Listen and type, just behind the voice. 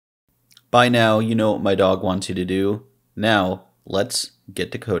By now, you know what my dog wants you to do. Now, let's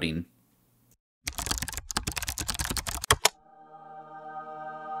get to coding.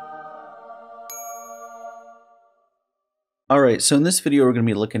 Alright, so in this video we're going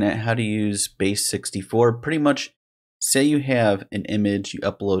to be looking at how to use Base64. Pretty much, say you have an image, you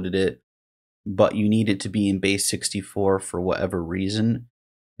uploaded it, but you need it to be in Base64 for whatever reason.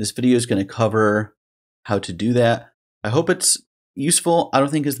 This video is going to cover how to do that. I hope it's useful. I don't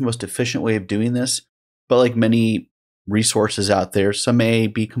think it's the most efficient way of doing this, but like many resources out there, some may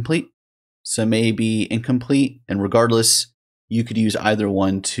be complete, some may be incomplete, and regardless, you could use either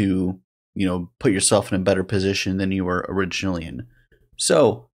one to put yourself in a better position than you were originally in.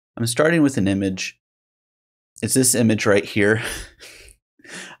 So I'm starting with an image. It's this image right here.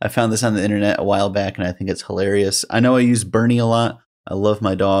 I found this on the internet a while back and I think it's hilarious. I know I use Bernie a lot. I love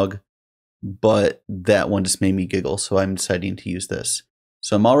my dog, but that one just made me giggle, so I'm deciding to use this.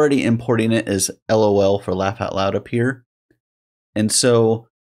 So I'm already importing it as LOL for laugh out loud up here. And so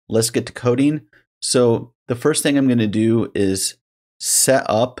let's get to coding. So the first thing I'm going to do is set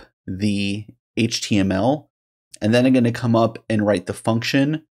up the HTML, and then I'm going to come up and write the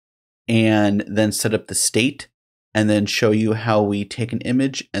function and then set up the state and then show you how we take an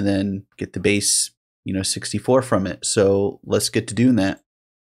image and then get the base 64 from it. So let's get to doing that.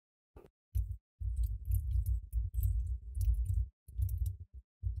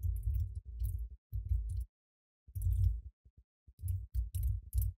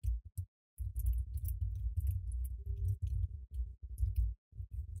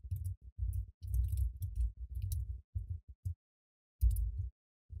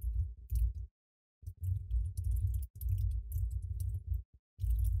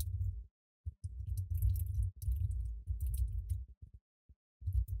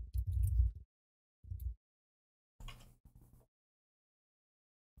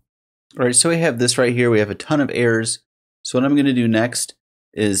 All right, so we have this right here. We have a ton of errors. So what I'm going to do next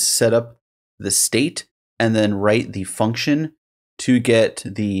is set up the state and then write the function to get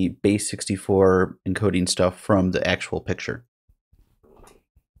the Base64 encoding stuff from the actual picture.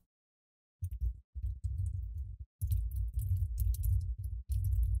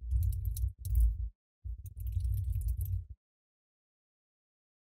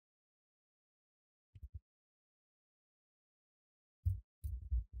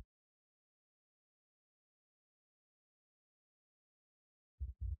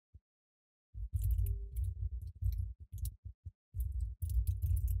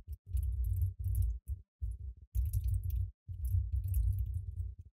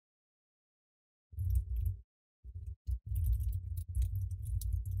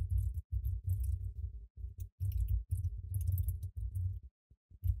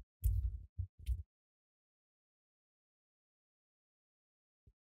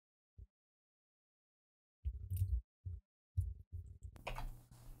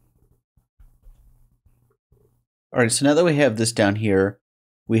 All right, so now that we have this down here,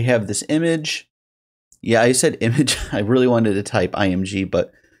 we have this image. Yeah, I said image. I really wanted to type IMG,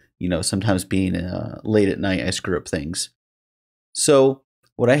 but sometimes being late at night, I screw up things. So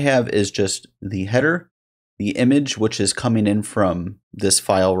what I have is just the header, the image, which is coming in from this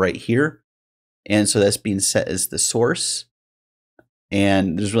file right here. And so that's being set as the source.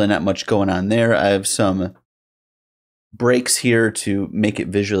 And there's really not much going on there. I have some breaks here to make it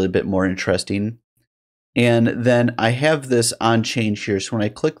visually a bit more interesting. And then I have this on change here. So when I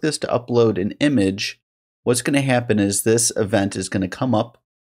click this to upload an image, what's going to happen is this event is going to come up.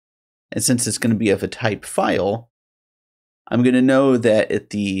 And since it's going to be of a type file, I'm going to know that at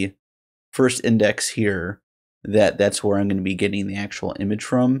the first index here, that's where I'm going to be getting the actual image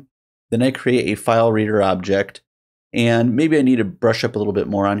from. Then I create a file reader object. And maybe I need to brush up a little bit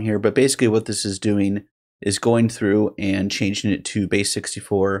more on here, but basically what this is doing is going through and changing it to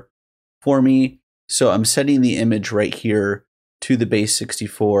Base64 for me. So I'm setting the image right here to the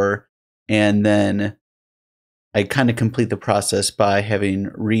Base64, and then I kind of complete the process by having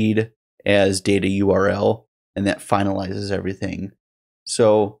read as data URL, and that finalizes everything.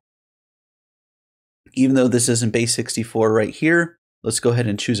 So even though this isn't Base64 right here, let's go ahead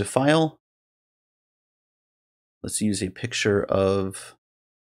and choose a file. Let's use a picture of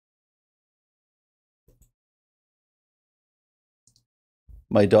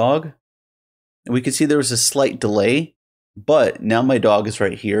my dog. And we can see there was a slight delay, but now my dog is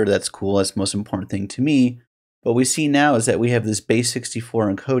right here. That's cool. That's the most important thing to me. What we see now is that we have this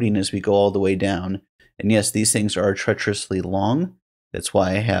Base64 encoding as we go all the way down. And yes, these things are treacherously long. That's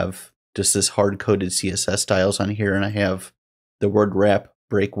why I have just this hard-coded CSS styles on here, and I have the word wrap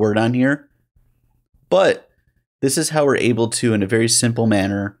break word on here. But this is how we're able to, in a very simple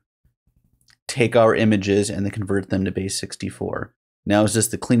manner, take our images and then convert them to base 64. Now, is this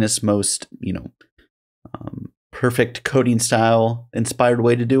the cleanest, most, perfect coding style inspired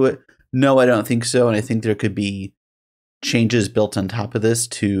way to do it? No, I don't think so. And I think there could be changes built on top of this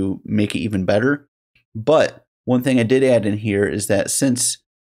to make it even better. But one thing I did add in here is that since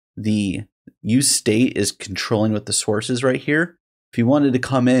the use state is controlling what the source is right here, if you wanted to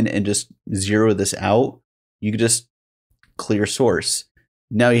come in and just zero this out, you could just clear source.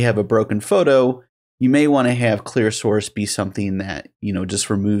 Now you have a broken photo. You may want to have clear source be something that, just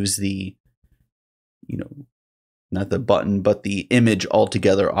removes the, not the button, but the image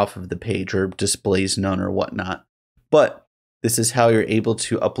altogether off of the page, or displays none or whatnot. But this is how you're able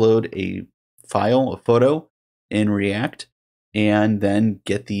to upload a file, a photo in React, and then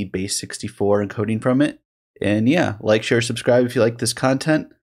get the base 64 encoding from it. And yeah, like, share, subscribe if you like this content.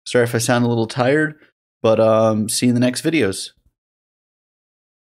 Sorry if I sound a little tired, but see you in the next videos.